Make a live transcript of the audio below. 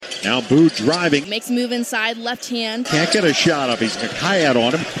Now Buie driving. Makes a move inside, left hand. Can't get a shot up. He's got Hyatt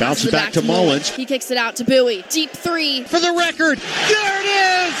on him. Bounces back to Mullins. He kicks it out to Buie. Deep three. For the record, there it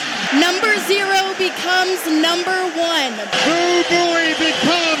is! Number 0 becomes number 1. Buie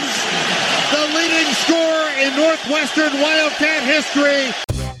becomes the leading scorer in Northwestern Wildcat history.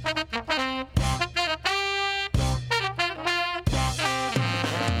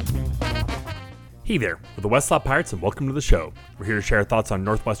 Hey there, we're the Westlaw Pirates and welcome to the show. We're here to share our thoughts on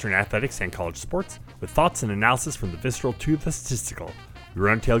Northwestern athletics and college sports with thoughts and analysis from the visceral to the statistical. We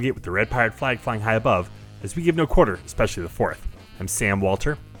run tailgate with the red pirate flag flying high above as we give no quarter, especially the fourth. I'm Sam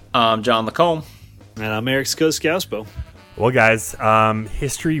Walter. I'm John Lacombe. And I'm Eric Skoskauspo. Well, guys,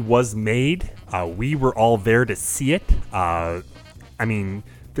 history was made. We were all there to see it.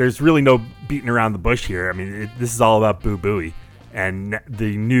 There's really no beating around the bush here. This is all about Buie and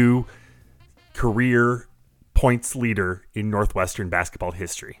the new career points leader in Northwestern basketball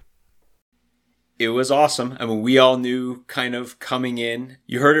history. It was awesome. We all knew kind of coming in.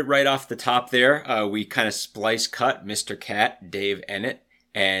 You heard it right off the top there. We kind of splice cut Mr. Cat, Dave Ennett,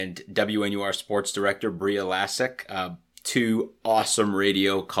 and WNUR sports director, Bria Lasek. Two awesome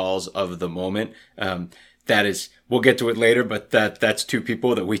radio calls of the moment. That is, we'll get to it later, but that's two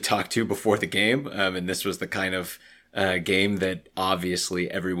people that we talked to before the game. And this was the kind of game that obviously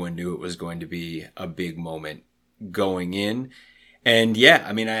everyone knew it was going to be a big moment going in. And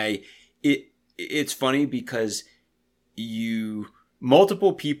yeah, it's funny because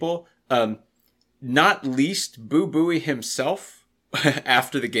multiple people, not least Buie himself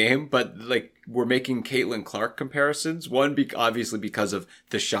after the game, but we're making Caitlin Clark comparisons. One, obviously because of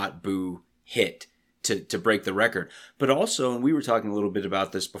the shot Buie hit to break the record, but also, and we were talking a little bit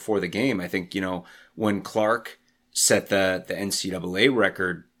about this before the game, I think, when Clark set the NCAA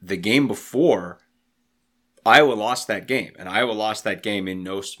record the game before, Iowa lost that game. And Iowa lost that game in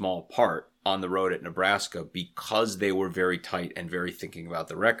no small part on the road at Nebraska because they were very tight and very thinking about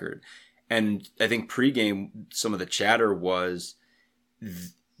the record. And I think pregame, some of the chatter was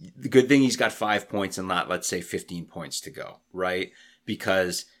the good thing he's got 5 points and not, let's say, 15 points to go, right?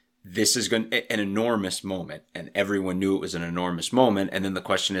 Because this is an enormous moment, and everyone knew it was an enormous moment. And then the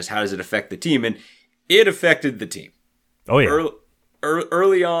question is, how does it affect the team? And it affected the team. Oh, yeah.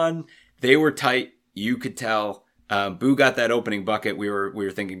 Early on, they were tight. You could tell. Buie got that opening bucket. We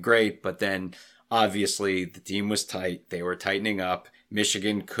were thinking great, but then obviously the team was tight. They were tightening up.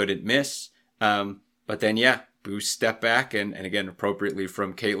 Michigan couldn't miss. But then, yeah, Buie stepped back and again, appropriately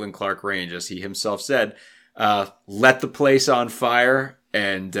from Caitlin Clark range, as he himself said, let the place on fire.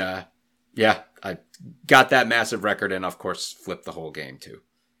 And I got that massive record and, of course, flipped the whole game too.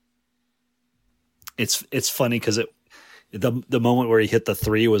 It's funny because the moment where he hit the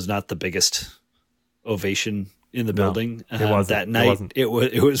three was not the biggest ovation in the building. It wasn't. That night. It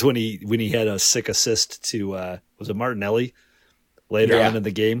was when he had a sick assist to was it Martinelli later on in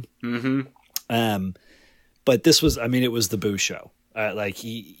the game. Mm-hmm. But this was, it was the Buie show.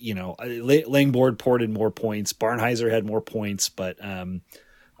 Langborg poured in more points. Barnheiser had more points, but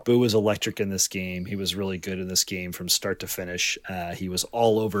Buie was electric in this game. He was really good in this game from start to finish. He was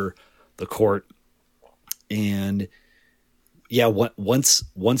all over the court. And yeah, once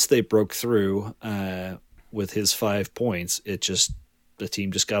they broke through with his 5 points, the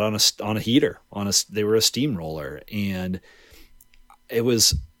team just got on a heater. They were a steamroller, and it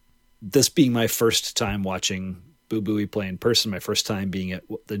was this being my first time watching Buie play in person. My first time being at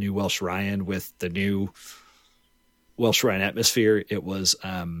the new Welsh Ryan with the new Welsh Ryan atmosphere. It was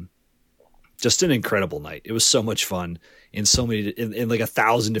just an incredible night. It was so much fun in so many, in like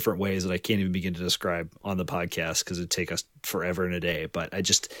 1,000 different ways that I can't even begin to describe on the podcast because it'd take us forever and a day. But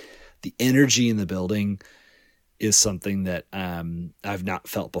the energy in the building is something that I've not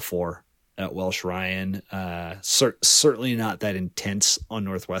felt before at Welsh Ryan. Certainly not that intense on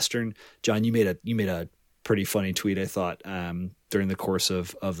Northwestern. John, you made a pretty funny tweet, I thought, during the course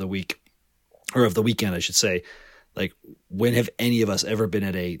of the week, or of the weekend, I should say. Like, when have any of us ever been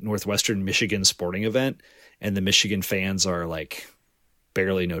at a Northwestern Michigan sporting event and the Michigan fans are like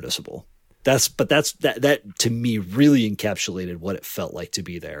barely noticeable? That to me really encapsulated what it felt like to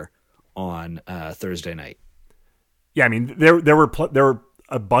be there on Thursday night. Yeah, there were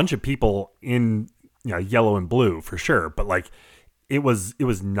a bunch of people in yellow and blue for sure, but it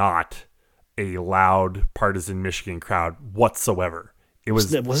was not a loud partisan Michigan crowd whatsoever. It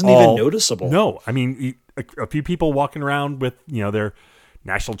wasn't even noticeable. No, a few people walking around with their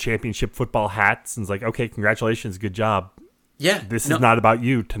national championship football hats, and it's like, okay, congratulations, good job. Yeah, this is not about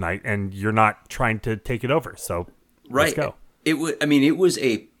you tonight, and you're not trying to take it over. So let's go. It was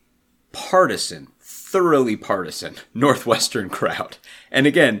a partisan thoroughly partisan Northwestern crowd. And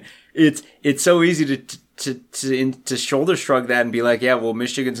again, it's so easy to shoulder shrug that and be like, yeah, well,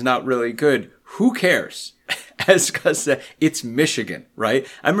 Michigan's not really good. Who cares? As Gus said, it's Michigan, right?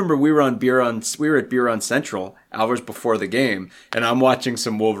 I remember we were at Beer on Central hours before the game, and I'm watching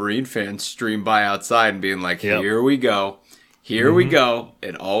some Wolverine fans stream by outside and being like, here we go. Here we go.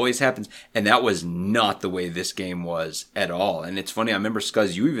 It always happens. And that was not the way this game was at all. And it's funny, I remember,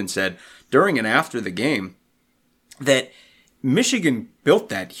 Scuzz, you even said during and after the game that Michigan built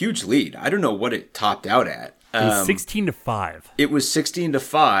that huge lead. I don't know what it topped out at. It was 16-5. It was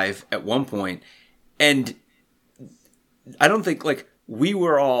 16-5 at one point. And I don't think, like, we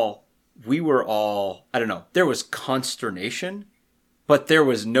were all, I don't know, there was consternation, but there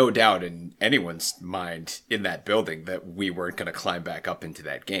was no doubt in anyone's mind in that building that we weren't going to climb back up into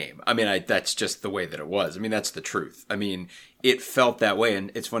that game. I mean, that's just the way that it was. I mean, that's the truth. I mean, it felt that way.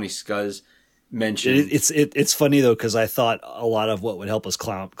 And it's funny, Scuzz mentioned. It's funny, though, because I thought a lot of what would help us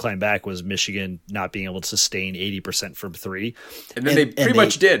climb back was Michigan not being able to sustain 80% from three. And then they pretty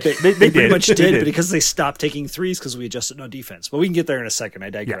much did. They pretty much did, but because they stopped taking threes because we adjusted on defense. But we can get there in a second. I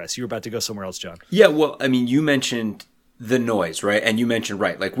digress. You were about to go somewhere else, John. Yeah, well, I mean, you mentioned the noise, right? And you mentioned,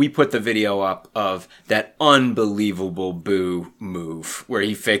 right, like we put the video up of that unbelievable Boo move where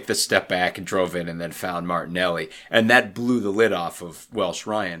he faked the step back and drove in and then found Martinelli. And that blew the lid off of Welsh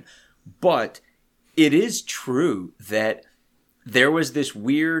Ryan. But it is true that there was this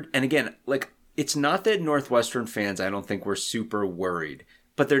weird, and again, like, it's not that Northwestern fans, I don't think, were super worried,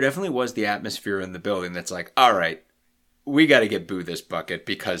 but there definitely was the atmosphere in the building that's like, all right, we got to get Boo this bucket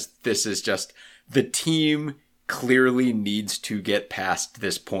because this is just, the team clearly needs to get past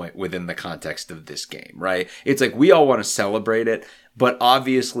this point within the context of this game, right? It's like we all want to celebrate it, but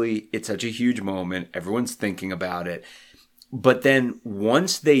obviously it's such a huge moment. Everyone's thinking about it. But then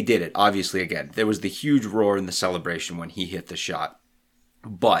once they did it, obviously, again, there was the huge roar in the celebration when he hit the shot.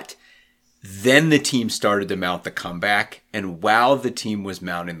 But then the team started to mount the comeback. And while the team was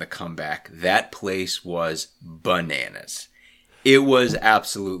mounting the comeback, that place was bananas. It was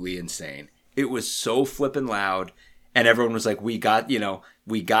absolutely insane. It was so flippin' loud, and everyone was like, we got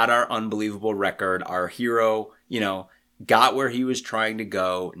our unbelievable record. Our hero, got where he was trying to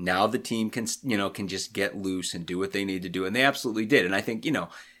go. Now the team can just get loose and do what they need to do. And they absolutely did. And I think,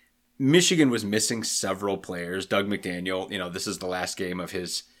 Michigan was missing several players. Doug McDaniel, this is the last game of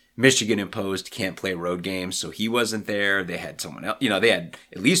his Michigan imposed can't play road games, so he wasn't there. They had someone else. They had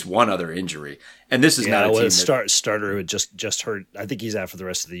at least one other injury, and this is not a team starter who had just hurt. I think he's out for the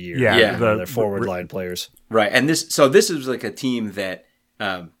rest of the year. Yeah, they're forward line players, right? And this is like a team that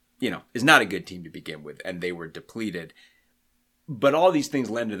is not a good team to begin with, and they were depleted. But all these things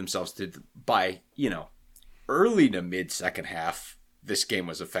lend themselves to by early to mid second half, this game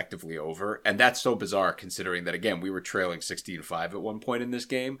was effectively over. And that's so bizarre considering that, again, we were trailing 16-5 at one point in this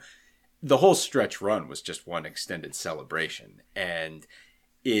game. The whole stretch run was just one extended celebration. And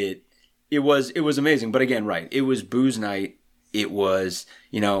it was amazing. But again, right, it was Boo's night. It was,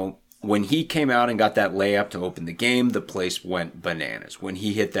 when he came out and got that layup to open the game, the place went bananas. When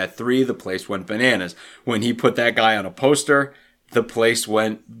he hit that three, the place went bananas. When he put that guy on a poster, the place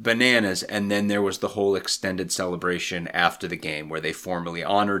went bananas. And then there was the whole extended celebration after the game where they formally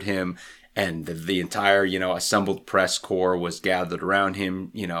honored him, and the entire, assembled press corps was gathered around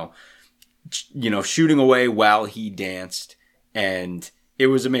him, shooting away while he danced. And it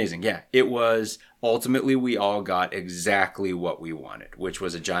was amazing. Yeah, it was. Ultimately, we all got exactly what we wanted, which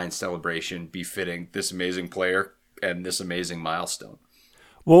was a giant celebration befitting this amazing player and this amazing milestone.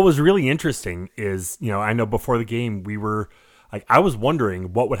 What was really interesting is, I know before the game we were, I was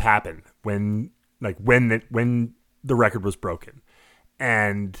wondering what would happen when the record was broken,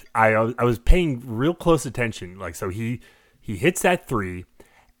 and I was paying real close attention. So he hits that three,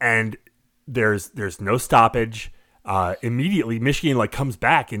 and there's no stoppage. Immediately, Michigan comes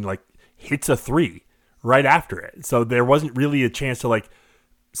back and hits a three right after it. So there wasn't really a chance to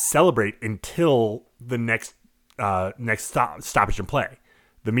celebrate until the next stoppage in play.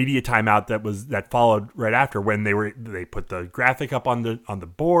 The media timeout that followed right after, when they put the graphic up on the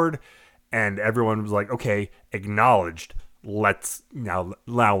board, and everyone was like, okay, acknowledged. Let's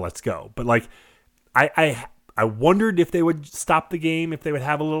go. But I wondered if they would stop the game, if they would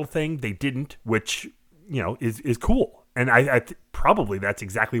have a little thing. They didn't, which is cool. And I probably that's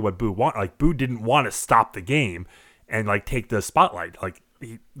exactly what Boo want. Boo didn't want to stop the game and take the spotlight. Let's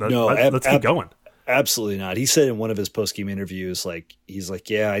keep going. Absolutely not. He said in one of his post-game interviews, he's like,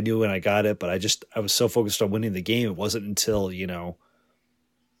 yeah, I knew when I got it, but I was so focused on winning the game. It wasn't until,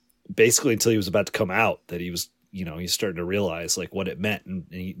 basically until he was about to come out that he was he started to realize like what it meant. And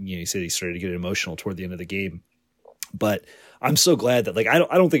he said he started to get emotional toward the end of the game. But I'm so glad that, like, I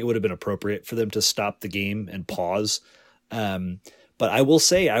don't think it would have been appropriate for them to stop the game and pause. But I will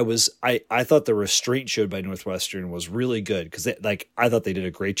say I thought the restraint showed by Northwestern was really good, because I thought they did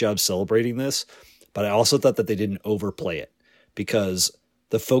a great job celebrating this, but I also thought that they didn't overplay it, because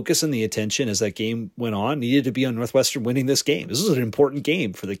the focus and the attention as that game went on needed to be on Northwestern winning this game. This was an important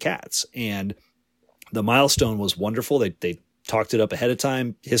game for the Cats, and the milestone was wonderful. They talked it up ahead of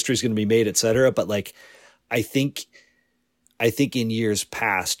time. History's going to be made, et cetera. But like, I think in years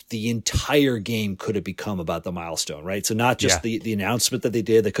past, the entire game could have become about the milestone, right? So not just the announcement that they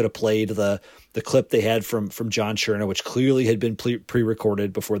did. They could have played the clip they had from John Shurna, which clearly had been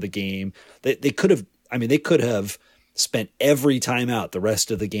pre-recorded before the game. They could have spent every timeout the rest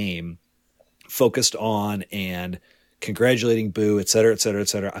of the game focused on and congratulating Buie, et cetera, et cetera, et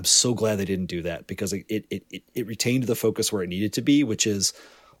cetera. I'm so glad they didn't do that, because it retained the focus where it needed to be, which is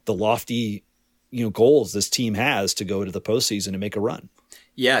the lofty goals this team has to go to the postseason and make a run.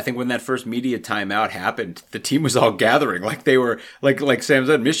 Yeah, I think when that first media timeout happened, the team was all gathering. Like they were, like Sam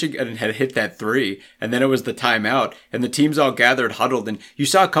said, Michigan had hit that 3, and then it was the timeout, and the team's all gathered, huddled, and you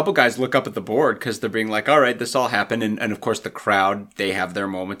saw a couple guys look up at the board because they're being like, all right, this all happened, and of course the crowd, they have their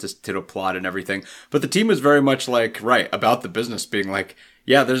moment to applaud and everything. But the team was very much like, right, about the business, being like,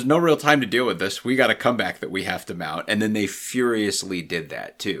 yeah, there's no real time to deal with this. We got a comeback that we have to mount. And then they furiously did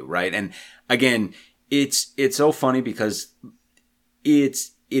that too, right? And again, it's so funny because it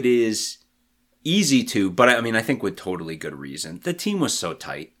is easy to, but I mean, I think with totally good reason. The team was so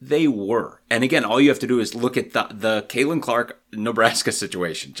tight. They were. And again, all you have to do is look at the Caitlin Clark, Nebraska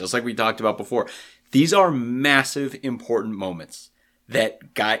situation, just like we talked about before. These are massive, important moments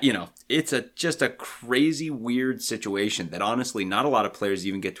that got, it's just a crazy, weird situation that honestly, not a lot of players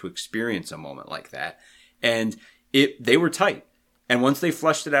even get to experience a moment like that. And they were tight. And once they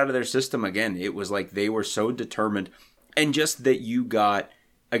flushed it out of their system again, it was like they were so determined. And just that you got,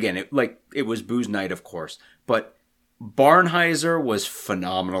 again, it was Bue's night, of course, but Barnhizer was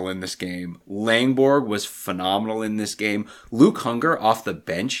phenomenal in this game. Langborg was phenomenal in this game. Luke Hunger off the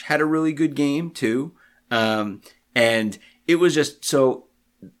bench had a really good game too. And it was just so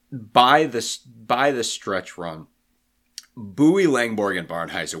by the stretch run, Buie, Langborg, and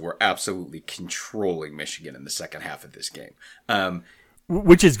Barnhizer were absolutely controlling Michigan in the second half of this game.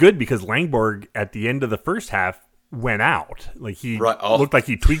 Which is good, because Langborg at the end of the first half went out. Like he looked like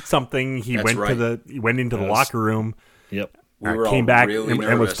he tweaked something. He went into the locker room. Yep. Came back really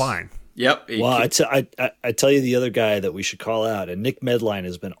and was fine. Yep. Well, I tell you the other guy that we should call out, and Nick Medline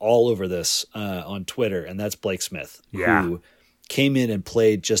has been all over this on Twitter, and that's Blake Smith, who came in and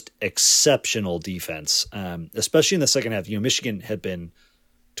played just exceptional defense, especially in the second half. Michigan had been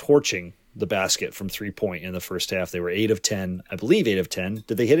torching the basket from 3-point in the first half. They were 8 of 10, I believe 8 of 10.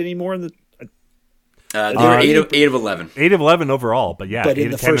 Did they hit any more in the? They were 8 of 11. 8 of 11 overall, but yeah, but 8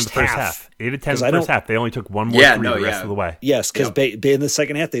 in of the 10 first in the first half. 8 of 10 in the first half. They only took one more three the rest of the way. Yes, because in the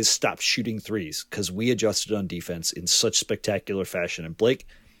second half they stopped shooting threes because we adjusted on defense in such spectacular fashion. And Blake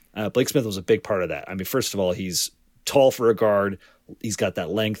Smith was a big part of that. I mean, first of all, he's tall for a guard. He's got that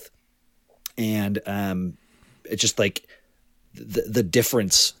length, and it's just like the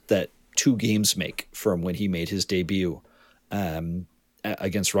difference that 2 games make from when he made his debut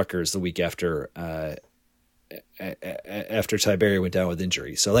against Rutgers the week after Tiberi went down with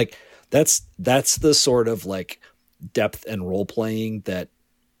injury. So like that's the sort of like depth and role playing that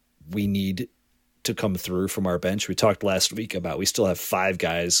we need to come through from our bench. We talked last week about we still have 5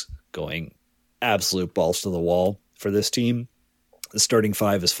 guys going absolute balls to the wall for this team. The starting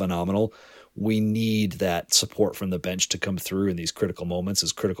 5 is phenomenal. We need that support from the bench to come through in these critical moments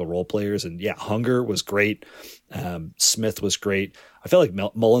as critical role players. And yeah, Hunger was great. Smith was great. I felt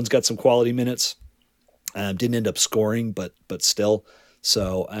like Mullins got some quality minutes. Didn't end up scoring, but still.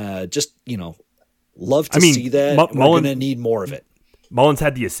 So just, love to see that. We're going to need more of it. Mullins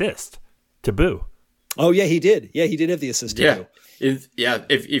had the assist to Buie. Oh yeah, he did. Yeah, he did have the assist to Buie.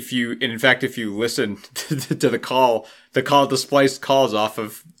 If you listen to the call spliced calls off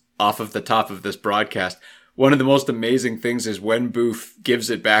of the top of this broadcast, one of the most amazing things is when Booth gives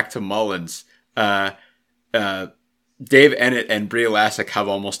it back to Mullins. Dave Ennett and Bria Lassick have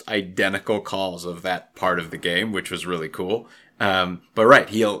almost identical calls of that part of the game, which was really cool. But right,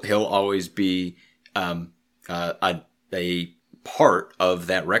 he'll always be a part of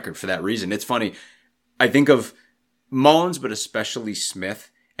that record for that reason. It's funny. I think of Mullins, but especially Smith.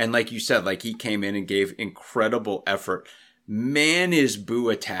 And like you said, like he came in and gave incredible effort. man, is Boo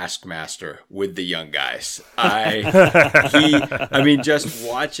a taskmaster with the young guys. I mean, just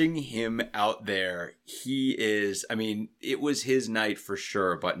watching him out there, he is, I mean, it was his night for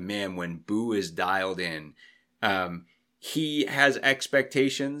sure, but man, when Boo is dialed in, he has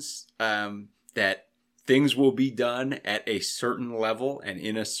expectations, that things will be done at a certain level and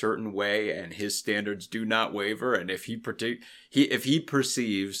in a certain way, and his standards do not waver. And if he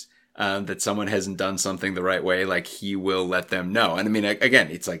perceives that someone hasn't done something the right way, like, he will let them know. And I mean, again,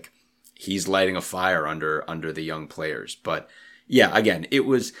 it's like he's lighting a fire under the young players. But yeah, again,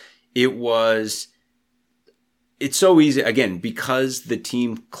 it's so easy, again, because the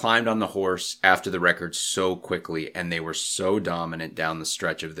team climbed on the horse after the record so quickly and they were so dominant down the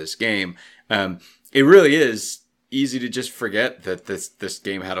stretch of this game. It really is easy to just forget that this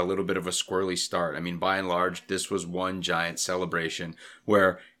game had a little bit of a squirrely start. I mean, by and large, this was one giant celebration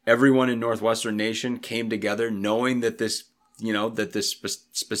where everyone in Northwestern Nation came together knowing that this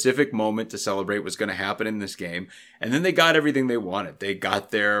specific moment to celebrate was going to happen in this game. And then they got everything they wanted. They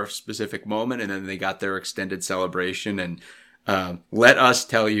got their specific moment, and then they got their extended celebration. And let us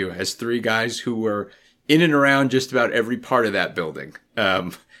tell you, as three guys who were in and around just about every part of that building,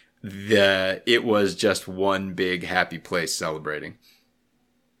 it was just one big happy place celebrating.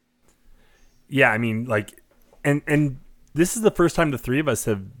 Yeah, I mean, like, and this is the first time the three of us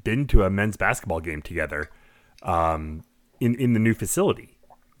have been to a men's basketball game together, in the new facility,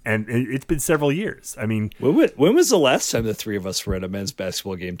 and it's been several years. I mean, when was the last time the three of us were at a men's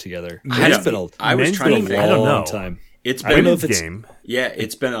basketball game together? It's been a long time. It's been a game. Yeah,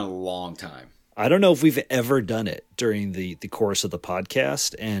 it's been a long time. I don't know if we've ever done it during the course of the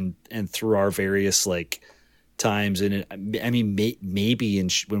podcast and through our various like times in it. I mean, maybe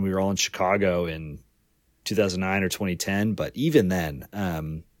when we were all in Chicago in 2009 or 2010, but even then,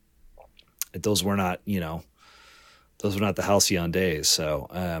 those were not the halcyon days. So,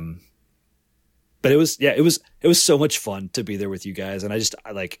 but it was so much fun to be there with you guys. And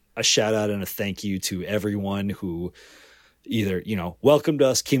I like a shout out and a thank you to everyone who either, welcomed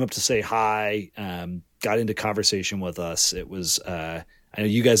us, came up to say hi, got into conversation with us. It was, I know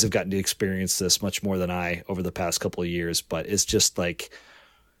you guys have gotten to experience this much more than I over the past couple of years, but it's just like,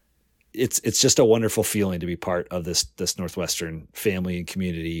 it's just a wonderful feeling to be part of this Northwestern family and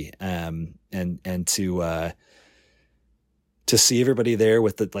community. And to see everybody there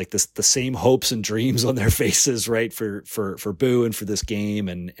with the same hopes and dreams on their faces, right, for Boo and for this game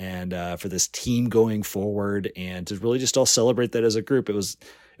and for this team going forward, and to really just all celebrate that as a group. It was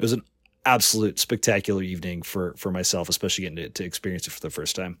an absolute spectacular evening for myself, especially getting to experience it for the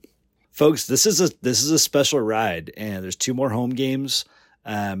first time. Folks, this is a special ride, and there's 2 more home games.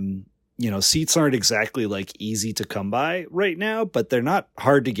 Seats aren't exactly like easy to come by right now, but they're not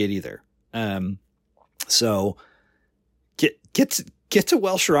hard to get either. So get to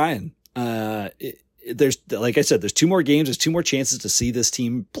Welsh Ryan. There's, like I said, there's 2 more games. There's 2 more chances to see this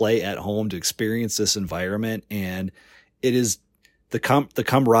team play at home, to experience this environment. And it is the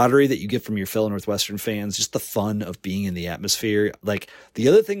camaraderie that you get from your fellow Northwestern fans, just the fun of being in the atmosphere. Like, the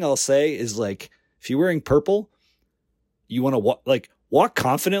other thing I'll say is, like, if you're wearing purple, you want to walk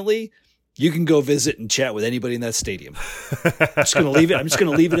confidently, you can go visit and chat with anybody in that stadium. I'm just going to leave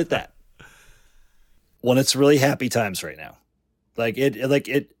it at that. Well, it's really happy times right now.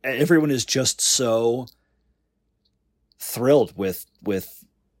 Everyone is just so thrilled with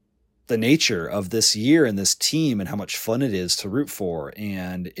the nature of this year and this team and how much fun it is to root for.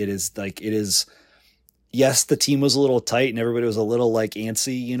 And it is, yes, the team was a little tight and everybody was a little like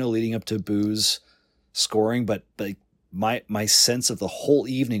antsy, leading up to Boo's scoring, but my sense of the whole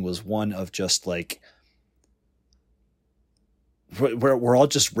evening was one of just like, we're all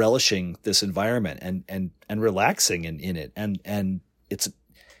just relishing this environment and relaxing in it. And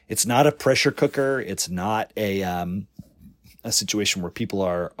it's not a pressure cooker. It's not a situation where people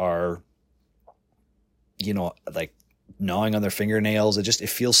are, like gnawing on their fingernails. It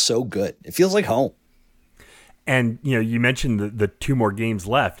feels so good. It feels like home. And, you mentioned the 2 more games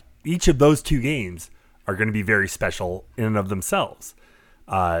left. Each of those 2 games are going to be very special in and of themselves.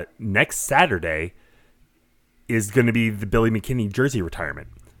 Next Saturday is going to be the Billy McKinney jersey retirement.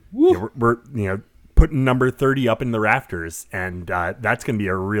 We're putting number 30 up in the rafters, and that's going to be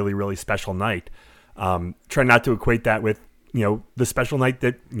a really, really special night. Try not to equate that with the special night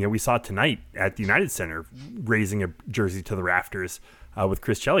that we saw tonight at the United Center, raising a jersey to the rafters with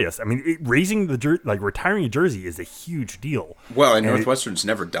Chris Chelios. I mean, retiring a jersey is a huge deal. Well, and Northwestern's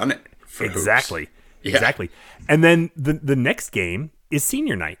never done it for exactly. hoops. Yeah. Exactly. And then the next game is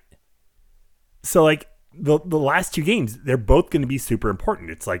senior night. So like the last 2 games, they're both going to be super important.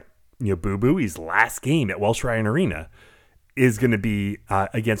 It's like, Boo Buie's last game at Welsh Ryan Arena. is going to be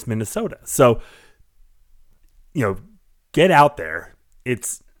against Minnesota. So, get out there.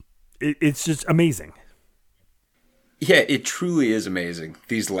 It's just amazing. Yeah, it truly is amazing,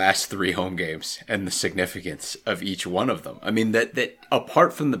 these last 3 home games and the significance of each one of them. I mean, that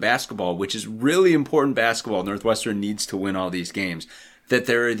apart from the basketball, which is really important basketball, Northwestern needs to win all these games, that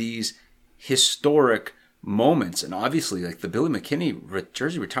there are these historic moments. And obviously, like the Billy McKinney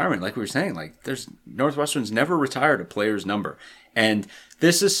jersey retirement, like we were saying, like Northwestern's never retired a player's number. And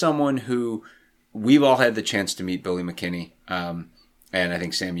this is someone who we've all had the chance to meet, Billy McKinney. And I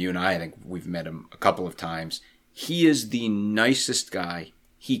think, Sam, you and I think we've met him a couple of times. He is the nicest guy.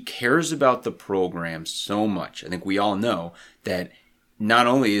 He cares about the program so much. I think we all know that not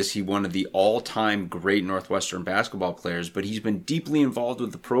only is he one of the all-time great Northwestern basketball players, but he's been deeply involved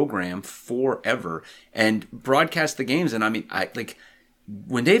with the program forever and broadcast the games. And I mean,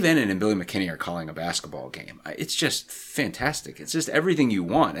 when Dave Ennin and Billy McKinney are calling a basketball game, it's just fantastic. It's just everything you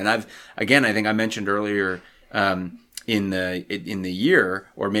want. And I think I mentioned earlier, in the year,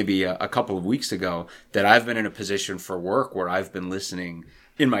 or maybe a couple of weeks ago, that I've been in a position for work where I've been listening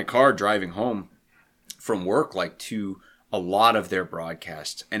in my car driving home from work, like to a lot of their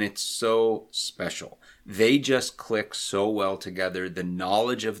broadcasts, and it's so special. They just click so well together. The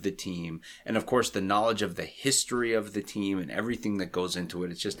knowledge of the team, and of course the knowledge of the history of the team and everything that goes into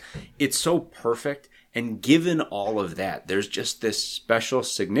it. It's so perfect. And given all of that, there's just this special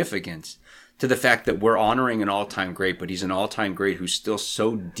significance to the fact that we're honoring an all-time great, but he's an all-time great who's still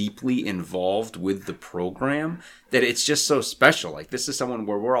so deeply involved with the program that it's just so special. Like, this is someone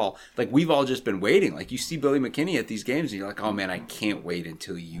where we're all, like, we've all just been waiting. Like, you see Billy McKinney at these games and you're like, oh man, I can't wait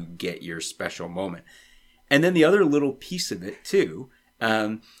until you get your special moment. And then the other little piece of it too,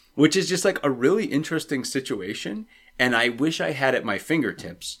 which is just like a really interesting situation. And I wish I had at my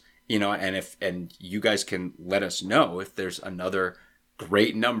fingertips, and you guys can let us know if there's another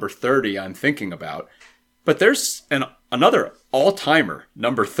great number 30 I'm thinking about. But there's another all-timer,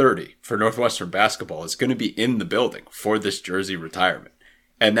 number 30 for Northwestern basketball, is going to be in the building for this jersey retirement.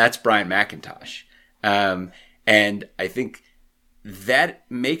 And that's Brian McIntosh. And I think that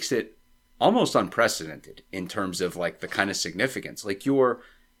makes it almost unprecedented in terms of like the kind of significance. Like you're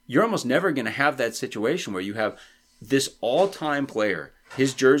almost never going to have that situation where you have this all-time player,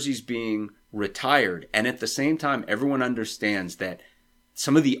 his jersey's being retired, and at the same time everyone understands that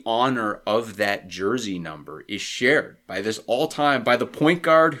some of the honor of that jersey number is shared by the point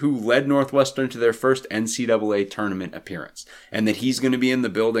guard who led Northwestern to their first NCAA tournament appearance, and that he's going to be in the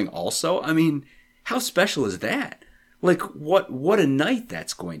building also. I mean, how special is that? Like, what a night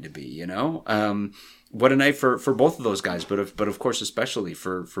that's going to be, what a night for both of those guys, but of course, especially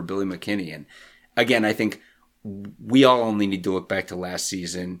for Billy McKinney. And again, I think we all only need to look back to last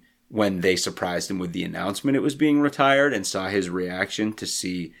season when they surprised him with the announcement it was being retired, and saw his reaction to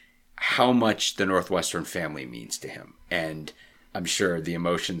see how much the Northwestern family means to him. And I'm sure the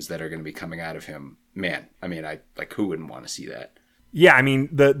emotions that are going to be coming out of him, man, I mean, who wouldn't want to see that? Yeah, I mean,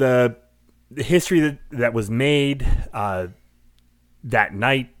 the history that was made that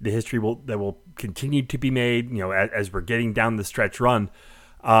night, the history that will continue to be made, as we're getting down the stretch run.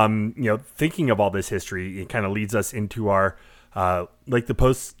 Thinking of all this history, it kind of leads us into our like the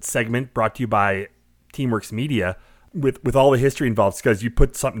post segment brought to you by Teamworks Media with all the history involved, because you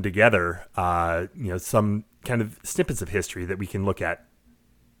put something together, some kind of snippets of history that we can look at.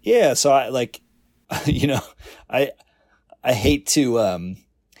 Yeah. So I hate to,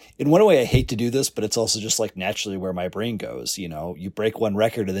 in one way I hate to do this, but it's also just like naturally where my brain goes. You break one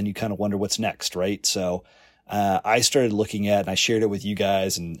record and then you kind of wonder what's next. Right. So, I started looking at, and I shared it with you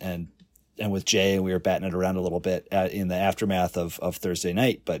guys and with Jay, and we were batting it around a little bit in the aftermath of Thursday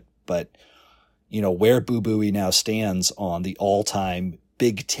night. But where Buie now stands on the all-time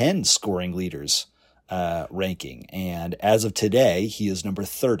Big Ten scoring leaders ranking, and as of today, he is number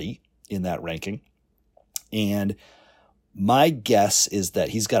 30 in that ranking. And my guess is that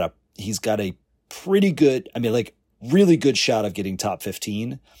he's got a pretty good, really good shot of getting top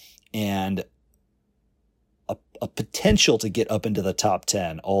 15, and a potential to get up into the top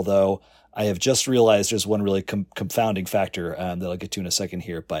 10, although I have just realized there's one really confounding factor that I'll get to in a second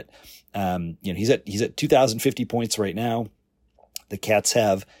here. But he's at 2,050 points right now. The Cats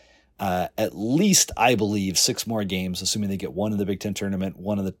have at least, I believe, 6 more games, assuming they get one in the Big Ten tournament,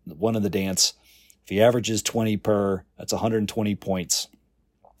 one in the dance. If he averages 20 per, that's 120 points.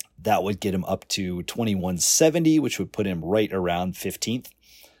 That would get him up to 2170, which would put him right around 15th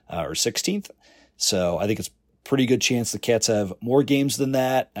or 16th. So I think it's pretty good chance the Cats have more games than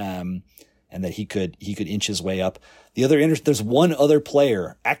that. and that he could inch his way up. There's one other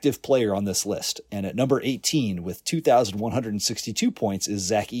player, active player on this list, and at number 18 with 2,162 points is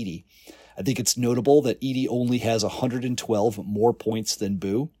Zach Edey. I think it's notable that Edey only has 112 more points than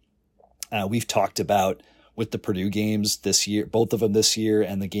Buie. We've talked about with the Purdue games this year, both of them this year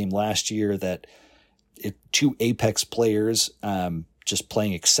and the game last year, that two apex players just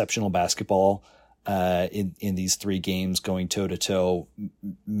playing exceptional basketball in these three games, going toe to toe,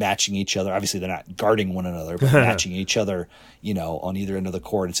 matching each other. Obviously, they're not guarding one another, but matching each other, on either end of the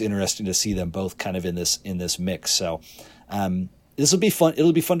court. It's interesting to see them both kind of in this mix. So this will be fun.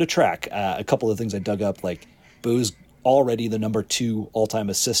 It'll be fun to track. A couple of things I dug up, like Bue's already the number 2 all-time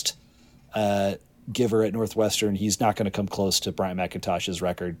assist giver at Northwestern. He's not going to come close to Bryant McIntosh's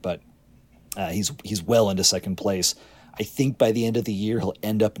record, but he's well into second place. I think by the end of the year, he'll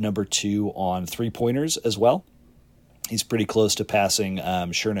end up number 2 on 3-pointers as well. He's pretty close to passing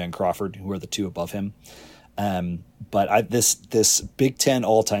Shurna and Crawford, who are the 2 above him. But this Big Ten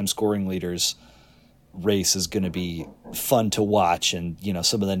all-time scoring leaders race is going to be fun to watch, and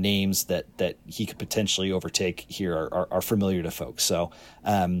some of the names that he could potentially overtake here are familiar to folks. So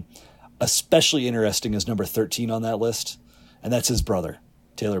especially interesting is number 13 on that list, and that's his brother,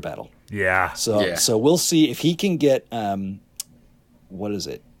 Taylor Battle. Yeah. So we'll see if he can get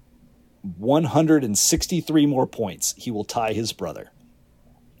 163 more points. He will tie his brother.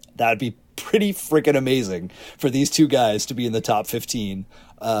 That'd be pretty freaking amazing for these two guys to be in the top 15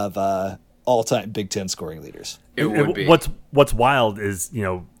 of all-time Big Ten scoring leaders. It would be. What's wild is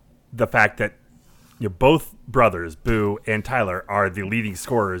the fact that both brothers, Buie and Tyler, are the leading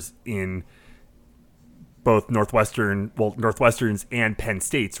scorers in both Northwestern's and Penn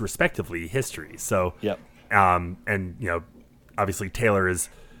State's respectively history. So, yep. Obviously Taylor is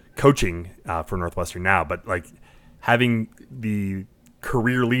coaching for Northwestern now, but like having the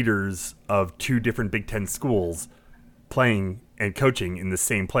career leaders of 2 different Big Ten schools playing and coaching in the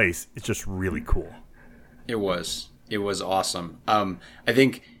same place, it's just really cool. It was awesome. I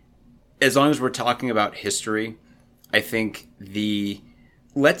think as long as we're talking about history, I think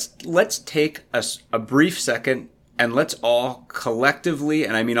let's take a brief second and let's all collectively,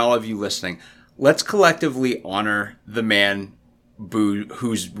 and I mean all of you listening, let's collectively honor the man Buie,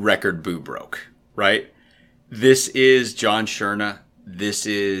 whose record Buie broke, right? This is John Shurna. This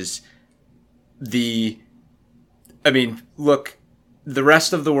is look, the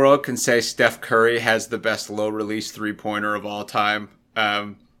rest of the world can say Steph Curry has the best low-release three-pointer of all time.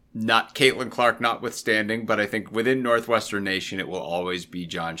 Not Caitlin Clark notwithstanding, but I think within Northwestern Nation, it will always be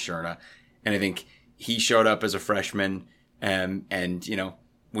John Shurna. And I think he showed up as a freshman, and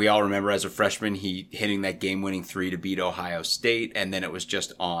we all remember as a freshman, he hitting that game-winning 3 to beat Ohio State, and then it was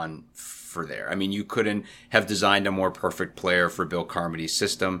just on for there. I mean, you couldn't have designed a more perfect player for Bill Carmody's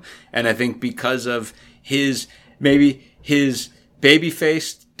system. And I think because of his baby-faced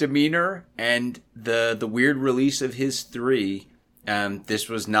demeanor and the weird release of his 3, this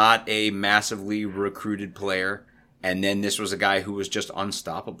was not a massively recruited player. And then this was a guy who was just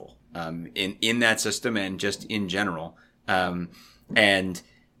unstoppable in that system and just in general. And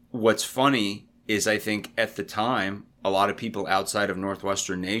what's funny is I think at the time, a lot of people outside of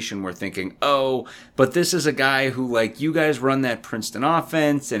Northwestern Nation were thinking, oh, but this is a guy who, like, you guys run that Princeton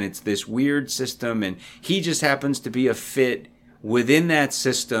offense and it's this weird system and he just happens to be a fit within that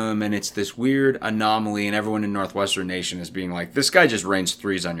system and it's this weird anomaly, and everyone in Northwestern Nation is being like, this guy just rains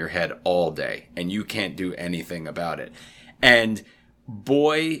threes on your head all day and you can't do anything about it. And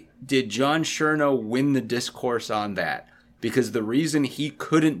boy, did John Shurna win the discourse on that, because the reason he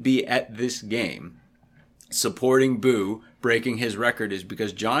couldn't be at this game supporting Buie breaking his record is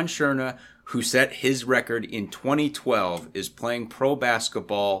because John Shurna, who set his record in 2012, is playing pro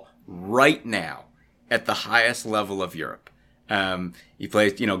basketball right now at the highest level of Europe. He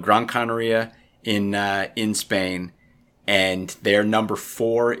plays, Gran Canaria in Spain, and they're number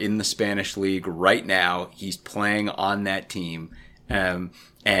 4 in the Spanish league right now. He's playing on that team.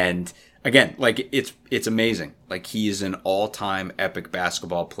 And again, like, it's amazing. Like, he is an all-time epic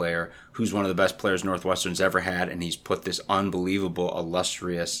basketball player who's one of the best players Northwestern's ever had, and he's put this unbelievable,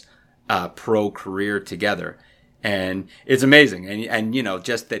 illustrious pro career together. And it's amazing. And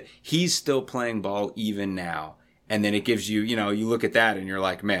just that he's still playing ball even now. And then it gives you, you look at that and you're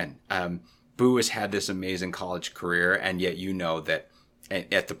like, man, Buie has had this amazing college career, and yet that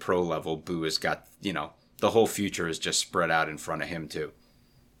at the pro level, Buie has got, the whole future is just spread out in front of him too.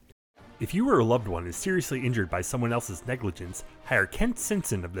 If you or a loved one is seriously injured by someone else's negligence, hire Kent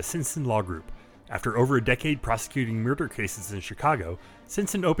Simpson of the Simpson Law Group. After over a decade prosecuting murder cases in Chicago,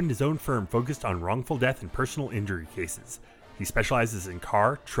 Simpson opened his own firm focused on wrongful death and personal injury cases. He specializes in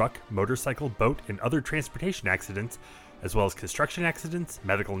car, truck, motorcycle, boat, and other transportation accidents, as well as construction accidents,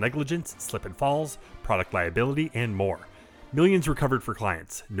 medical negligence, slip and falls, product liability, and more. Millions recovered for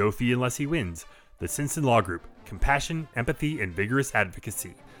clients. No fee unless he wins. The Simpson Law Group. Compassion, empathy, and vigorous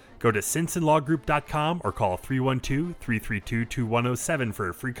advocacy. Go to simpsonlawgroup.com or call 312-332-2107 for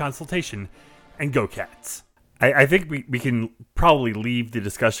a free consultation. And go Cats. I think we can probably leave the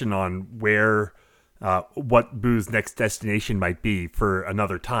discussion on where what Bue's next destination might be for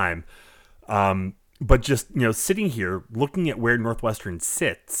another time. But just, sitting here looking at where Northwestern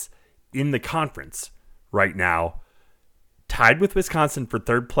sits in the conference right now, tied with Wisconsin for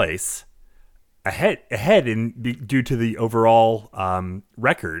third place, ahead due to the overall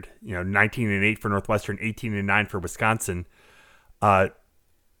record, 19-8 for Northwestern, 18-9 for Wisconsin,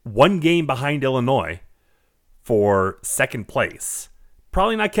 one game behind Illinois for second place.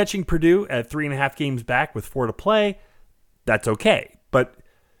 Probably not catching Purdue at 3.5 games back with 4 to play. That's okay. But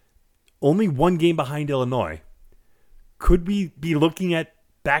only one game behind Illinois. Could we be looking at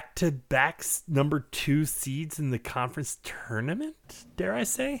back-to-back number 2 seeds in the conference tournament, dare I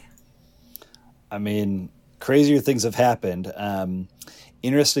say? I mean, crazier things have happened.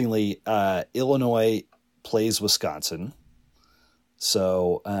 Interestingly, Illinois plays Wisconsin.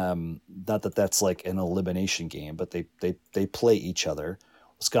 So not that that's like an elimination game, but they play each other.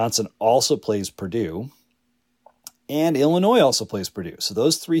 Wisconsin also plays Purdue, and Illinois also plays Purdue. So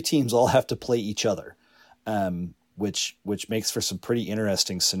those 3 teams all have to play each other, which makes for some pretty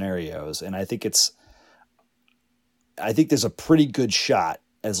interesting scenarios. And I think there's a pretty good shot,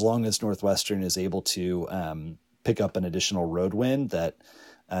 as long as Northwestern is able to pick up an additional road win, that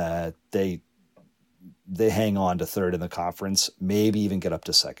they hang on to third in the conference, maybe even get up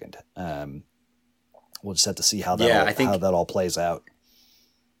to second. We'll just have to see how that all plays out.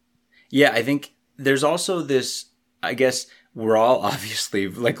 Yeah, I think there's also this, I guess we're all obviously,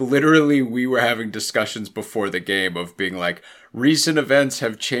 like literally we were having discussions before the game of being like, recent events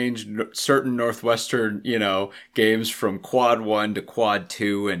have changed certain Northwestern, games from quad 1 to quad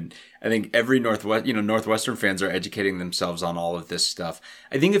 2. And I think every Northwestern fans are educating themselves on all of this stuff.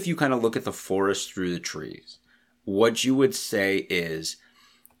 I think if you kind of look at the forest through the trees, what you would say is,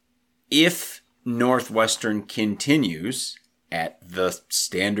 if Northwestern continues at the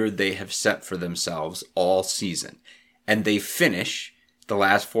standard they have set for themselves all season, and they finish the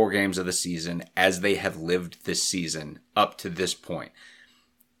last 4 games of the season as they have lived this season up to this point,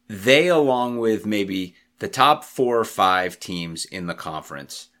 they, along with maybe the top 4 or 5 teams in the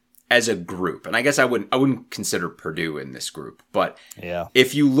conference as a group, and I guess I wouldn't consider Purdue in this group, but yeah,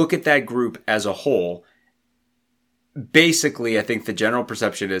 if you look at that group as a whole, basically I think the general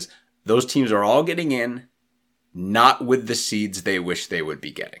perception is those teams are all getting in, not with the seeds they wish they would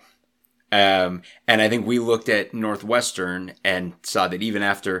be getting. And I think we looked at Northwestern and saw that even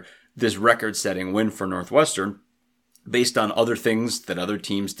after this record-setting win for Northwestern, based on other things that other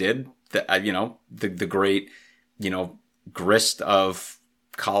teams did, that the great, grist of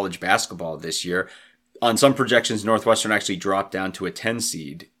college basketball this year, on some projections, Northwestern actually dropped down to a 10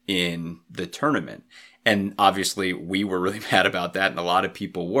 seed in the tournament. And obviously we were really mad about that, and a lot of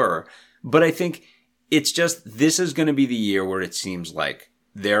people were. But I think it's just, this is going to be the year where it seems like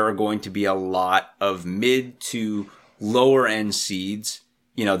there are going to be a lot of mid to lower end seeds,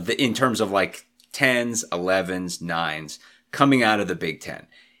 in terms of like 10s, 11s, 9s coming out of the Big Ten.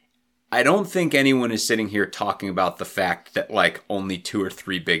 I don't think anyone is sitting here talking about the fact that like only 2 or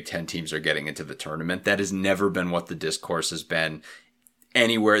 3 Big Ten teams are getting into the tournament. That has never been what the discourse has been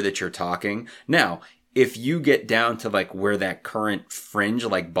anywhere that you're talking. Now, if you get down to like where that current fringe,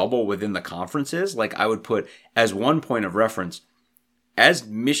 like bubble within the conference is, like I would put as one point of reference, as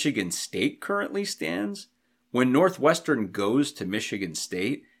Michigan State currently stands, when Northwestern goes to Michigan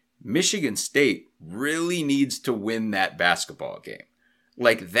State really needs to win that basketball game.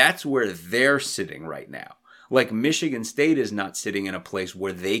 Like, that's where they're sitting right now. Like, Michigan State is not sitting in a place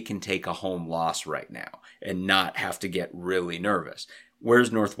where they can take a home loss right now and not have to get really nervous.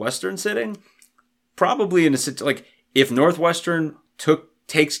 Where's Northwestern sitting? Probably in a situation, like, if Northwestern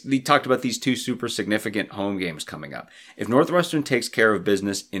we talked about these 2 super significant home games coming up. If Northwestern takes care of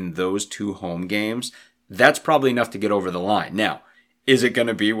business in those 2 home games, that's probably enough to get over the line. Now, is it going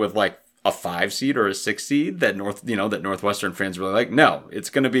to be with like a 5 seed or a 6 seed that Northwestern fans really like? No, it's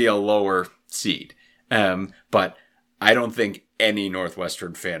going to be a lower seed. But I don't think any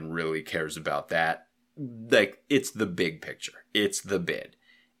Northwestern fan really cares about that. Like, it's the big picture. It's the bid.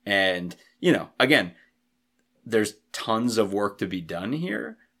 And, again, there's tons of work to be done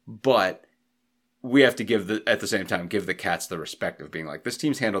here, but we have to at the same time, give the Cats the respect of being like, this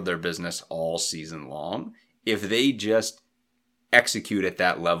team's handled their business all season long. If they just execute at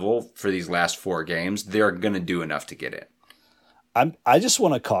that level for these last 4 games, they're going to do enough to get in. I just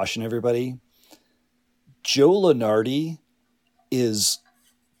want to caution everybody. Joe Lunardi is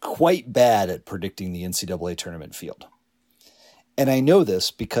quite bad at predicting the NCAA tournament field. And I know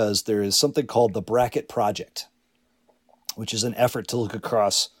this because there is something called the Bracket Project, which is an effort to look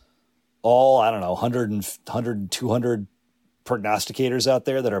across all, 100, 200 prognosticators out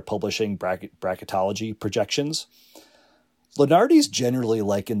there that are publishing bracketology projections. Lunardi's generally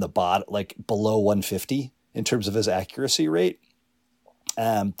like in the below 150 in terms of his accuracy rate.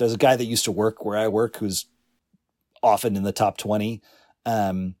 There's a guy that used to work where I work who's often in the top 20.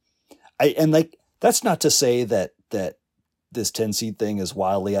 That's not to say that this 10 seed thing is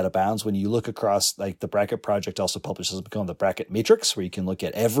wildly out of bounds. When you look across, like, the Bracket Project also publishes what's called the Bracket Matrix, where you can look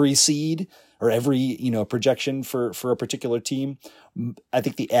at every seed or every, projection for a particular team. I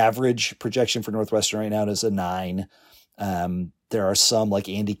think the average projection for Northwestern right now is a 9. There are some, like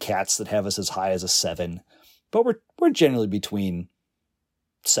Andy Katz, that have us as high as a 7, but we're generally between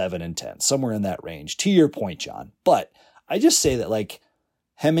 7 and 10, somewhere in that range, to your point, John. But I just say that, like,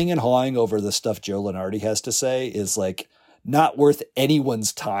 hemming and hawing over the stuff Joe Lunardi has to say is, like, not worth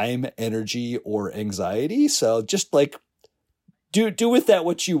anyone's time, energy, or anxiety. So just, like, do with that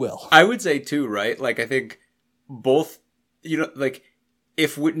what you will. I would say too, right? Like, I think both, like,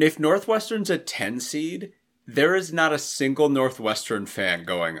 if Northwestern's a 10 seed, there is not a single Northwestern fan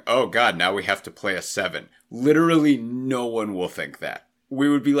going, "Oh God, now we have to play a 7." Literally no one will think that. We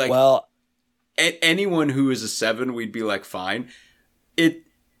would be like, well, anyone who is a 7, we'd be like, fine.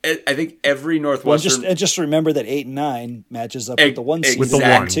 I think every Northwestern... Well, just remember that 8 and 9 matches up with the 1 seed. With the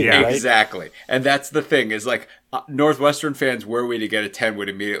 1, too, yeah. Right? Exactly. And that's the thing, is like, Northwestern fans, were we to get a 10, would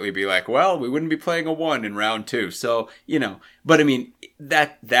immediately be like, well, we wouldn't be playing a 1 in round 2. So, but I mean,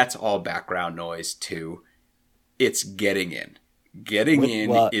 that's all background noise too. It's getting in. Getting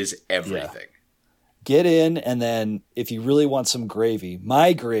in is everything. Yeah. Get in, and then if you really want some gravy,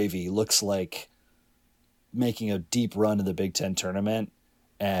 my gravy looks like making a deep run in the Big Ten tournament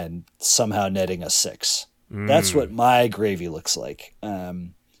and somehow netting a 6. That's what my gravy looks like.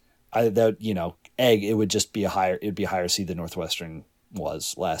 It would just be it'd be a higher seed than Northwestern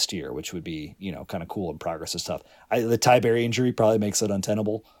was last year, which would be, kind of cool and progress and stuff. The Tyberry injury probably makes it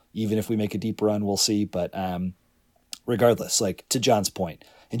untenable. Even if we make a deep run, we'll see. But regardless, like, to John's point,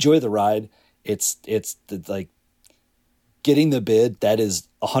 enjoy the ride. It's like getting the bid. That is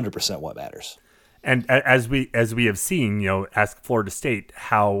 100% what matters. And as we have seen, ask Florida State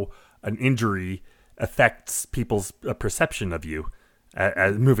how an injury affects people's perception of you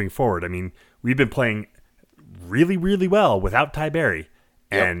as moving forward. I mean, we've been playing really, really well without Tyberry,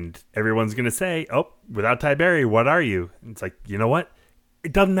 and everyone's going to say, "Oh, without Tyberry, what are you?" And it's like, you know what?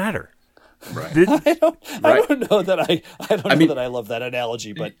 It doesn't matter. Right. I don't know that I love that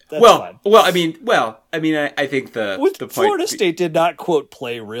analogy, but that's fine. I think the point, Florida State did not, quote,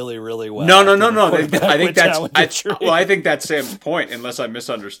 play really, really well. No. I think that's Sam's point, unless I'm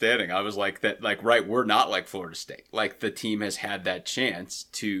misunderstanding. I was like that, like, right, we're not like Florida State. Like, the team has had that chance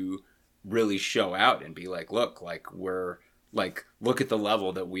to really show out and be like, look, like, we're like, look at the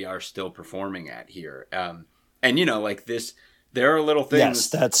level that we are still performing at here. And like this. There are little things.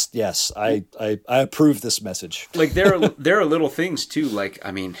 Yes. I approve this message. Like, there are little things too. Like,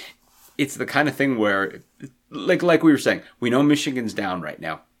 I mean, it's the kind of thing where, like we were saying, we know Michigan's down right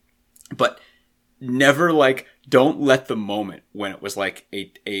now, but never, like, don't let the moment when it was like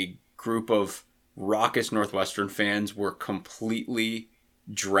a group of raucous Northwestern fans were completely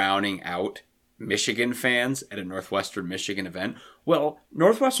drowning out Michigan fans at a Northwestern Michigan event. Well,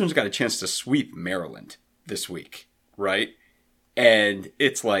 Northwestern's got a chance to sweep Maryland this week, right? And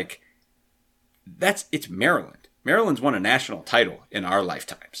it's like, it's Maryland. Maryland's won a national title in our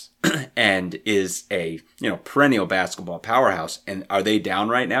lifetimes and is a, perennial basketball powerhouse. And are they down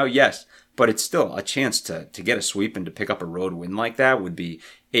right now? Yes. But it's still a chance to get a sweep and to pick up a road win like that would be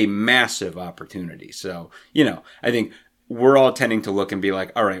a massive opportunity. So, I think we're all tending to look and be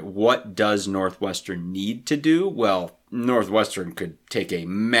like, all right, what does Northwestern need to do? Well, Northwestern could take a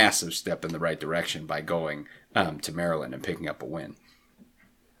massive step in the right direction by going to Maryland and picking up a win.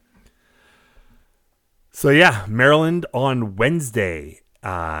 So yeah, Maryland on Wednesday,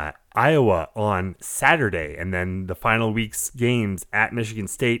 Iowa on Saturday, and then the final week's games at Michigan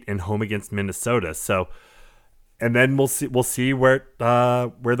State and home against Minnesota. So, and then we'll see where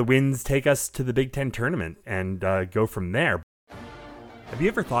the wins take us to the Big Ten tournament and go from there. Have you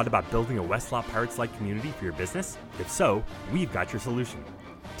ever thought about building a Westlaw Pirates-like community for your business? If so, we've got your solution.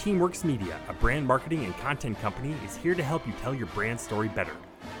 Teamworks Media, a brand marketing and content company, is here to help you tell your brand story better.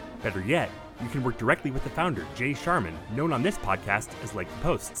 Better yet, you can work directly with the founder, Jay Sharman, known on this podcast as Like the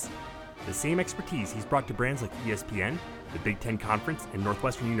Posts. The same expertise he's brought to brands like ESPN, the Big Ten Conference, and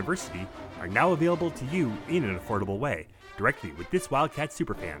Northwestern University are now available to you in an affordable way, directly with this Wildcat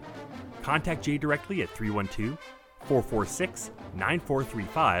superfan. Contact Jay directly at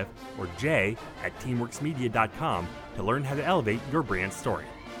 312-446-9435 or jay@teamworksmedia.com to learn how to elevate your brand story.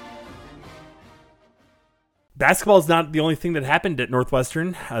 Basketball is not the only thing that happened at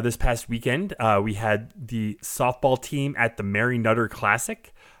Northwestern this past weekend. We had the softball team at the Mary Nutter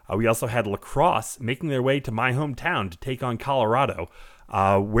Classic. We also had lacrosse making their way to my hometown to take on Colorado.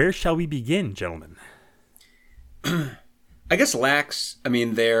 Where shall we begin, gentlemen? I guess Lax,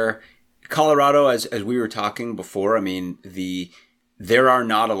 they're Colorado, as we were talking before, there are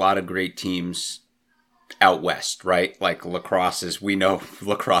not a lot of great teams out west, right? Like lacrosse, as we know,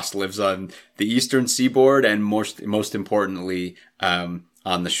 lacrosse lives on the eastern seaboard and most importantly on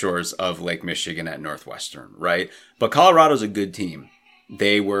the shores of Lake Michigan at Northwestern, right? But Colorado's a good team.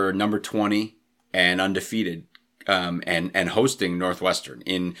 They were number 20 and undefeated and hosting Northwestern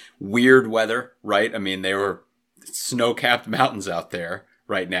in weird weather, right? They were snow-capped mountains out there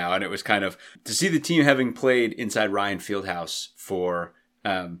right now, and it was kind of to see the team having played inside Ryan Fieldhouse for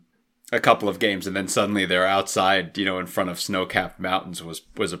a couple of games, and then suddenly they're outside, in front of snow-capped mountains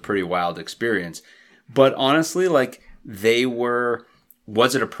was a pretty wild experience. But honestly, was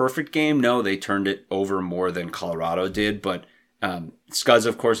it a perfect game? No, they turned it over more than Colorado did. But Scuzz,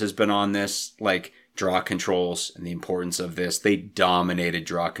 of course, has been on this, draw controls and the importance of this. They dominated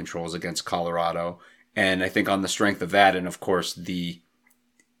draw controls against Colorado. And I think on the strength of that, and of course the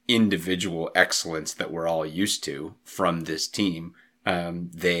individual excellence that we're all used to from this team,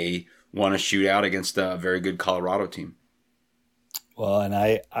 they won a shootout against a very good Colorado team. Well, and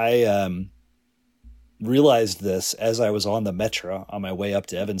I realized this as I was on the Metro on my way up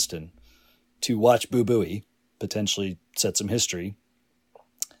to Evanston to watch Buie potentially set some history,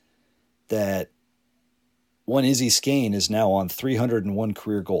 that one Izzy Skane is now on 301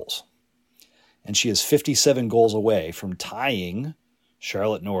 career goals. And she is 57 goals away from tying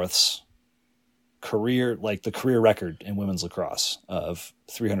Charlotte North's career record in women's lacrosse of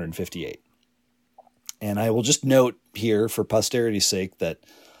 358. And I will just note here for posterity's sake that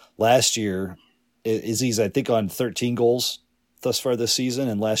last year Izzy's, I think, on 13 goals thus far this season.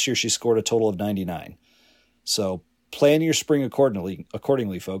 And last year she scored a total of 99. So plan your spring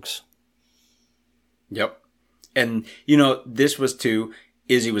accordingly, folks. Yep. And, this was too,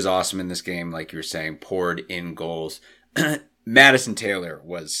 Izzy was awesome in this game, like you were saying, poured in goals. Madison Taylor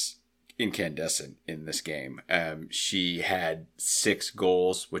was incandescent in this game. She had 6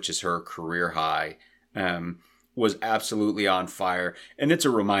 goals, which is her career high, was absolutely on fire. And it's a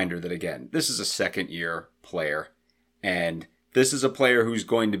reminder that, again, this is a second-year player, and this is a player who's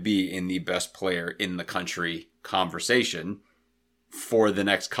going to be in the best player in the country conversation for the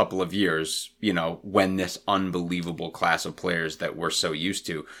next couple of years, when this unbelievable class of players that we're so used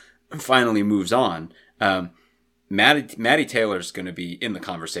to finally moves on. Maddie Taylor's going to be in the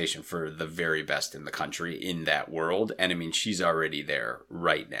conversation for the very best in the country in that world. And she's already there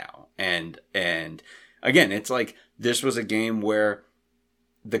right now. And again, it's like, this was a game where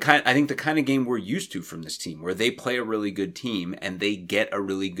the kind of game we're used to from this team, where they play a really good team and they get a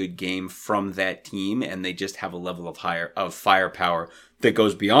really good game from that team. And they just have a level of firepower that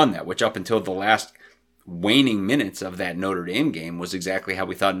goes beyond that, which up until the last waning minutes of that Notre Dame game was exactly how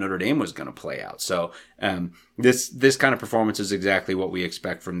we thought Notre Dame was going to play out. So this kind of performance is exactly what we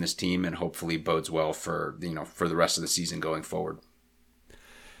expect from this team, and hopefully bodes well for the rest of the season going forward.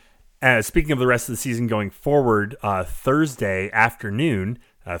 Speaking of the rest of the season going forward, Thursday afternoon,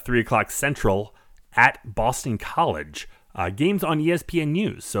 3:00 Central at Boston College, games on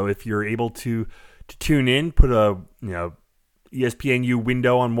ESPNU. So if you're able to tune in, put a ESPNU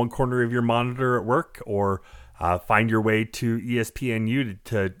window on one corner of your monitor at work, or find your way to ESPNU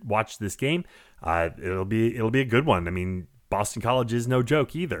to watch this game. It'll be a good one. Boston College is no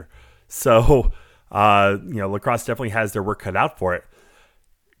joke either. So lacrosse definitely has their work cut out for it.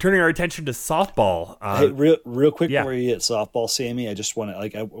 Turning our attention to softball. Hey, real quick before you hit softball, Sammy, I just want to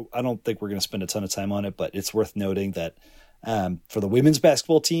I don't think we're going to spend a ton of time on it, but it's worth noting that for the women's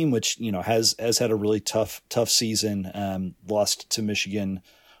basketball team, which has had a really tough season, lost to Michigan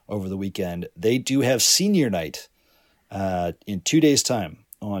over the weekend. They do have senior night in 2 days' time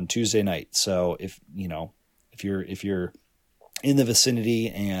on Tuesday night. So if you're in the vicinity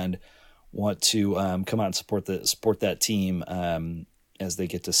and want to come out and support that team as they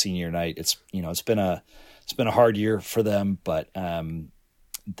get to senior night, it's been a hard year for them, but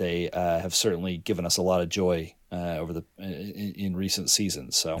they have certainly given us a lot of joy in recent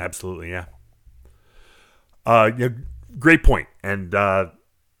seasons. So absolutely, yeah. Great point. And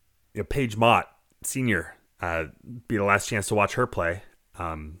Paige Mott Senior be the last chance to watch her play.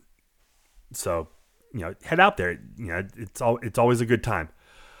 So head out there. It's always a good time.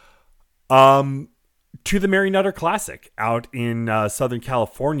 To the Mary Nutter Classic out in Southern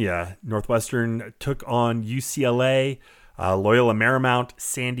California, Northwestern took on UCLA, Loyola Marymount,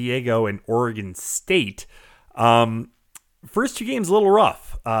 San Diego, and Oregon State. First two games a little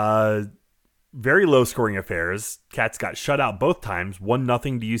rough. Very low scoring affairs. Cats got shut out both times,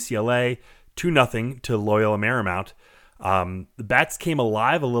 1-0 to UCLA, 2-0 to Loyola Marymount. The Bats came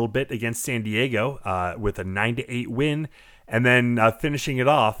alive a little bit against San Diego with a 9-8 win, and then finishing it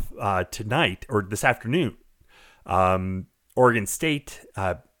off tonight or this afternoon, Oregon State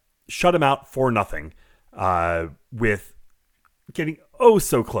shut them out 4-0 with getting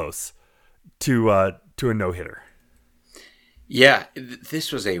so close to a no-hitter. Yeah,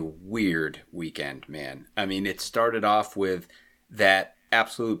 this was a weird weekend, man. I mean, it started off with that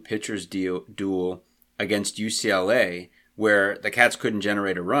absolute pitcher's duel against UCLA where the Cats couldn't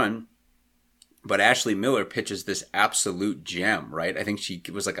generate a run, but Ashley Miller pitches this absolute gem, right? I think she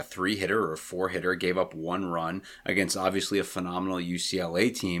was like a 3-hitter or a 4-hitter, gave up 1 run against obviously a phenomenal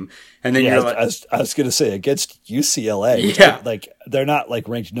UCLA team. And then I was going to say against UCLA, like they're not like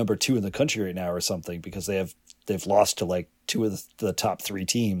ranked number 2 in the country right now or something because they've lost to like 2 of the top 3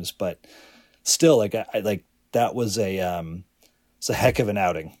 teams, but still like that was it's a heck of an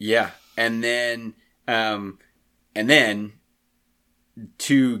outing. Yeah. And then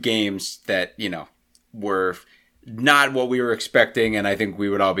 2 games that, were not what we were expecting. And I think we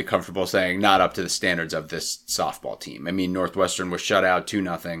would all be comfortable saying not up to the standards of this softball team. I mean, Northwestern was shut out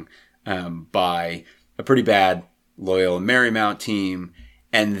 2-0 by a pretty bad Loyola Marymount team.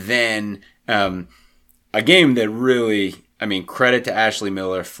 And then a game that really, credit to Ashley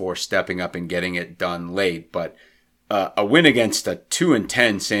Miller for stepping up and getting it done late, but a win against a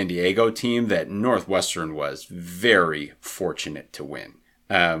 2-10 San Diego team that Northwestern was very fortunate to win.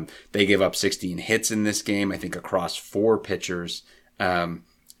 They gave up 16 hits in this game, I think across 4 pitchers, and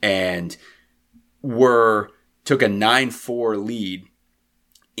took a 9-4 lead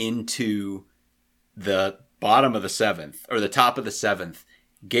into the bottom of the 7th, or the top of the 7th,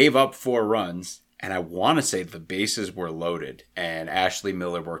 gave up 4 runs, and I want to say the bases were loaded, and Ashley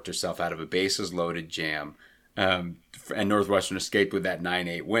Miller worked herself out of a bases-loaded jam, and Northwestern escaped with that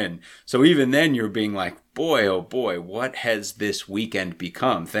 9-8 win. So even then you're being like, boy, oh boy, what has this weekend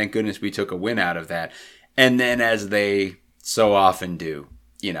become? Thank goodness we took a win out of that. And then as they so often do,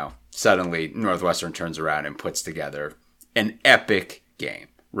 suddenly Northwestern turns around and puts together an epic game,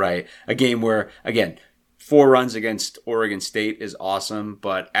 right? A game where, again, 4 runs against Oregon State is awesome,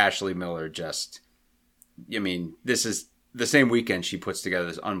 but Ashley Miller just, this is the same weekend she puts together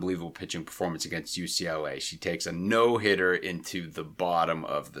this unbelievable pitching performance against UCLA. She takes a no-hitter into the bottom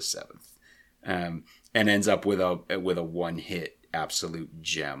of the 7th, and ends up with a 1-hit absolute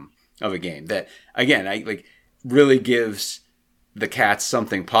gem of a game that, again, really gives the Cats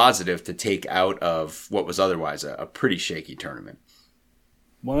something positive to take out of what was otherwise a pretty shaky tournament.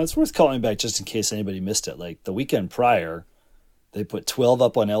 Well, it's worth calling back just in case anybody missed it. Like the weekend prior, they put 12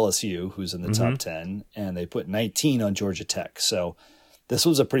 up on LSU, who's in the top 10, and they put 19 on Georgia Tech. So this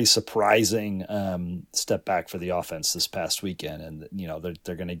was a pretty surprising step back for the offense this past weekend. And,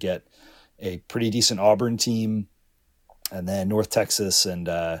 they're going to get a pretty decent Auburn team, and then North Texas and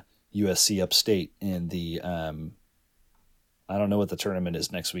USC upstate in the I don't know what the tournament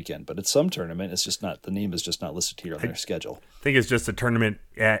is next weekend, but it's some tournament. It's just not, the name is just not listed here on their schedule. I think it's just a tournament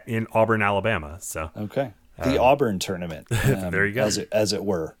in Auburn, Alabama. So okay. The Auburn tournament. There you go. As it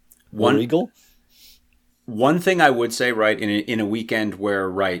were. War Eagle? One thing I would say, right, in a weekend where,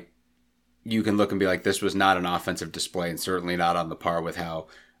 right, you can look and be like, this was not an offensive display and certainly not on the par with how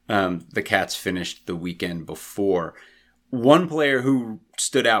the Cats finished the weekend before. One player who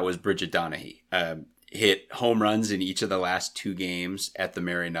stood out was Bridget Donahue. Hit home runs in each of the last 2 games at the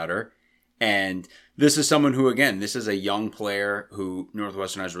Mary Nutter. And this is someone who, again, this is a young player who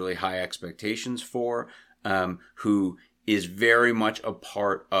Northwestern has really high expectations for. Who is very much a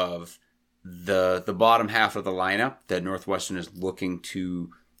part of the bottom half of the lineup that Northwestern is looking to,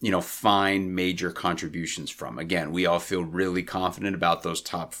 find major contributions from. Again, we all feel really confident about those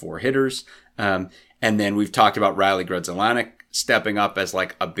top 4 hitters. And then we've talked about Riley Grudzelanek stepping up as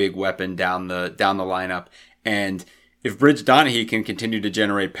like a big weapon down the lineup. And if Bridge Donahue can continue to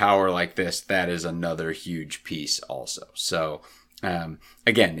generate power like this, that is another huge piece also. So,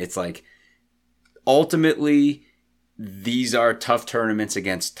 again, it's like, ultimately, these are tough tournaments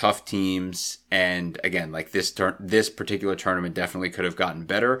against tough teams. And again, like this particular tournament definitely could have gotten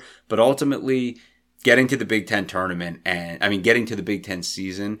better, but ultimately getting to the Big Ten tournament getting to the Big Ten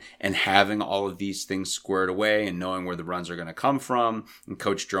season and having all of these things squared away and knowing where the runs are going to come from, and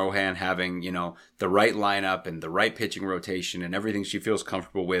Coach Drohan having, the right lineup and the right pitching rotation and everything she feels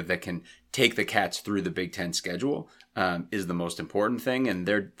comfortable with that can take the Cats through the Big Ten schedule, is the most important thing. And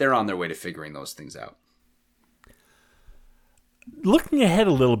they're on their way to figuring those things out. Looking ahead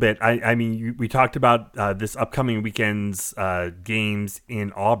a little bit, we talked about this upcoming weekend's games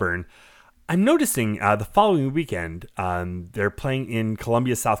in Auburn. I'm noticing the following weekend, they're playing in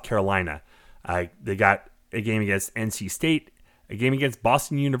Columbia, South Carolina. They got a game against NC State, a game against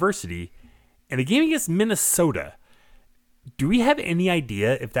Boston University, and a game against Minnesota. Do we have any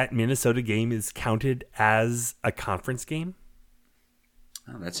idea if that Minnesota game is counted as a conference game?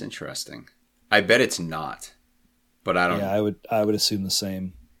 Oh, that's interesting. I bet it's not, but I don't. Yeah, I would assume the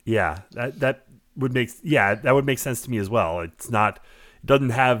same. Yeah, that would make sense to me as well. It's not. It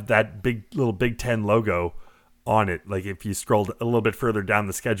doesn't have that little Big Ten logo on it. Like if you scrolled a little bit further down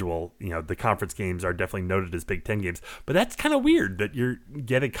the schedule, the conference games are definitely noted as Big Ten games. But that's kind of weird that you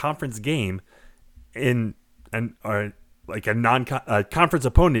get a conference game in like a conference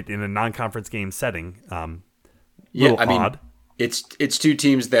opponent in a non-conference game setting. Odd. It's two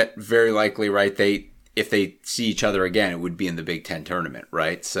teams that very likely, right? If they see each other again, it would be in the Big Ten tournament,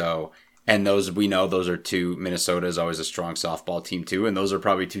 right? So. And we know those are two. Minnesota is always a strong softball team too, and those are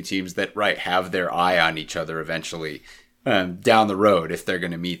probably two teams that have their eye on each other eventually down the road. If they're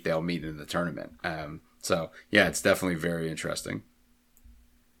going to meet, they'll meet in the tournament. So yeah, it's definitely very interesting.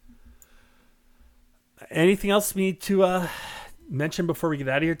 Anything else we need to mention before we get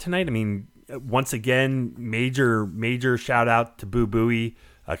out of here tonight? Once again, major shout out to Buie.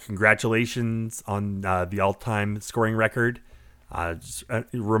 Congratulations on the all-time scoring record. Just a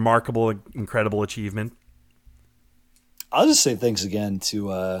remarkable, incredible achievement. I'll just say thanks again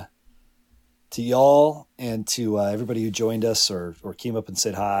to y'all and to everybody who joined us or came up and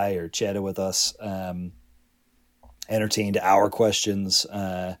said hi or chatted with us, entertained our questions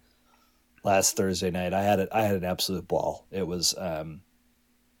last Thursday night. I had an absolute ball. It was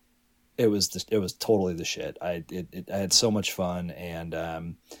totally the shit. I had so much fun,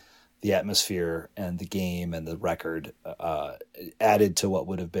 and the atmosphere and the game and the record added to what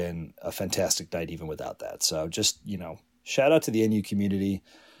would have been a fantastic night even without that. So just, shout out to the NU community.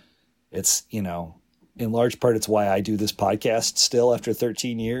 It's, in large part, it's why I do this podcast still after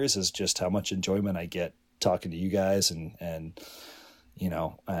 13 years, is just how much enjoyment I get talking to you guys and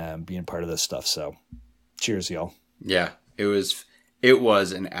being part of this stuff. So cheers, y'all. Yeah, it was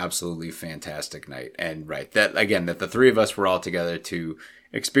an absolutely fantastic night. And that the three of us were all together to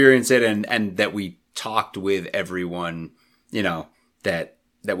experience it, and that we talked with everyone, that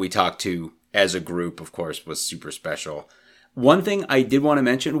we talked to as a group, of course, was super special. One thing I did want to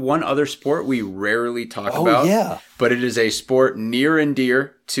mention, one other sport we rarely talk about, but it is a sport near and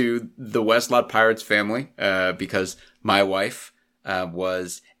dear to the Westlot Pirates family, because my wife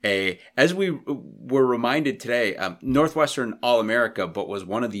was as we were reminded today, Northwestern All-America, but was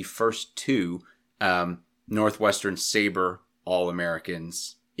one of the first two Northwestern Sabre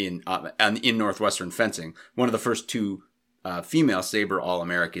All-Americans in Northwestern fencing, one of the first two female Sabre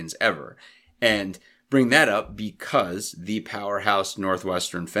All-Americans ever. And bring that up because the powerhouse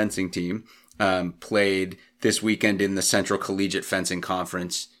Northwestern fencing team played this weekend in the Central Collegiate Fencing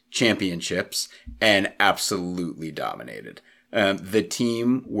Conference Championships and absolutely dominated. The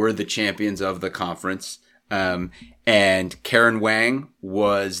team were the champions of the conference. And Karen Wang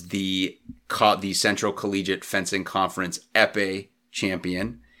was the Central Collegiate Fencing Conference épée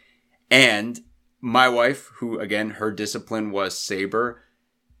champion. And my wife, who again, her discipline was saber,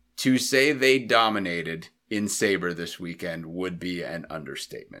 to say they dominated in saber this weekend would be an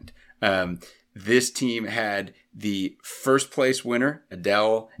understatement. This team had the first place winner,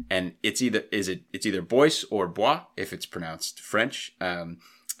 Adele, and it's either Boyce or Bois if it's pronounced French.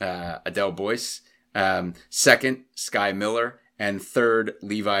 Adele Boyce. Second, Sky Miller, and third,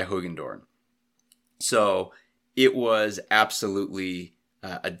 Levi Hugendorn. So it was absolutely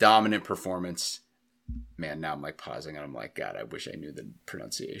a dominant performance. Man, now I'm pausing and I'm God, I wish I knew the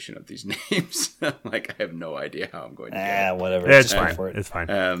pronunciation of these names. I have no idea how I'm going to get it. Whatever. It's fine. It's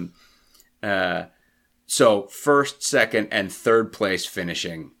fine. So first, second, and third place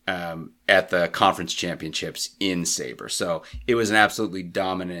finishing at the conference championships in saber. So it was an absolutely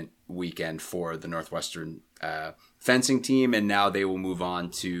dominant weekend for the Northwestern fencing team, and now they will move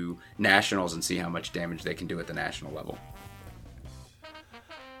on to nationals and see how much damage they can do at the national level.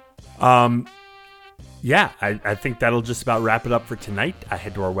 Yeah, I think that'll just about wrap it up for tonight.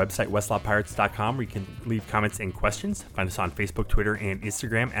 Head to our website, westlawpirates.com, where you can leave comments and questions. Find us on Facebook, Twitter, and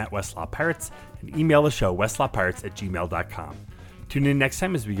Instagram at westlawpirates, and email the show, westlawpirates@gmail.com. Tune in next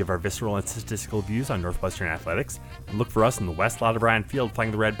time as we give our visceral and statistical views on Northwestern athletics, and look for us in the West Lot of Bryan Field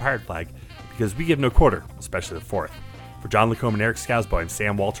flying the red pirate flag, because we give no quarter, especially the fourth. For John Lacombe and Eric Scousboy, I'm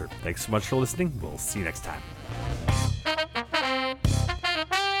Sam Walter. Thanks so much for listening. We'll see you next time.